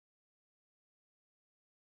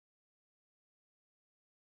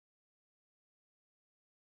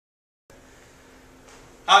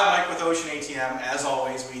Hi, Mike with Ocean ATM. As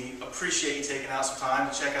always, we appreciate you taking out some time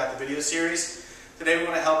to check out the video series. Today we're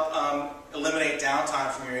going to help eliminate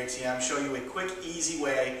downtime from your ATM, show you a quick, easy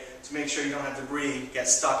way to make sure you don't have debris get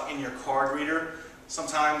stuck in your card reader.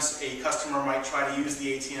 Sometimes a customer might try to use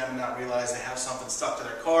the ATM and not realize they have something stuck to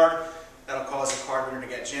their card. That'll cause the card reader to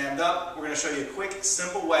get jammed up. We're going to show you a quick,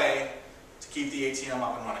 simple way to keep the ATM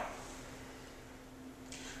up and running.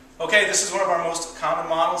 Okay, this is one of our most common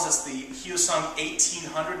models. It's the Hyosung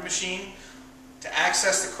 1800 machine. To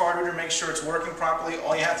access the card reader, make sure it's working properly,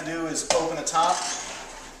 all you have to do is open the top,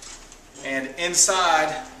 and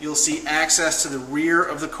inside you'll see access to the rear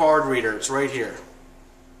of the card reader. It's right here.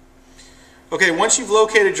 Okay, once you've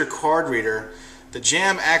located your card reader, the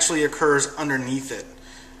jam actually occurs underneath it.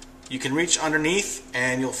 You can reach underneath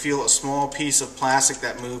and you'll feel a small piece of plastic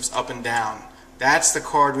that moves up and down. That's the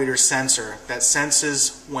card reader sensor that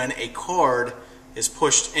senses when a card is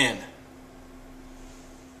pushed in.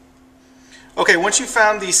 Okay, once you've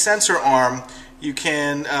found the sensor arm, you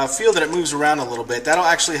can feel that it moves around a little bit. That'll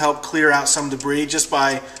actually help clear out some debris just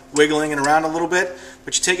by wiggling it around a little bit.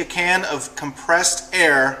 But you take a can of compressed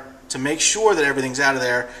air to make sure that everything's out of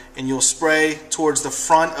there, and you'll spray towards the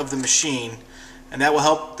front of the machine, and that will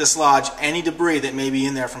help dislodge any debris that may be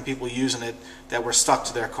in there from people using it that were stuck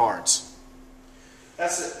to their cards.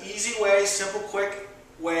 That's an easy way, simple, quick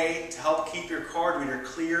way to help keep your card reader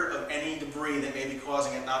clear of any debris that may be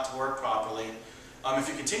causing it not to work properly. If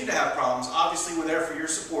you continue to have problems, obviously we're there for your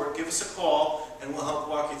support. Give us a call and we'll help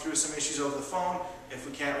walk you through some issues over the phone. If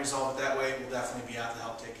we can't resolve it that way, we'll definitely be out to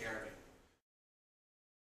help take care of you.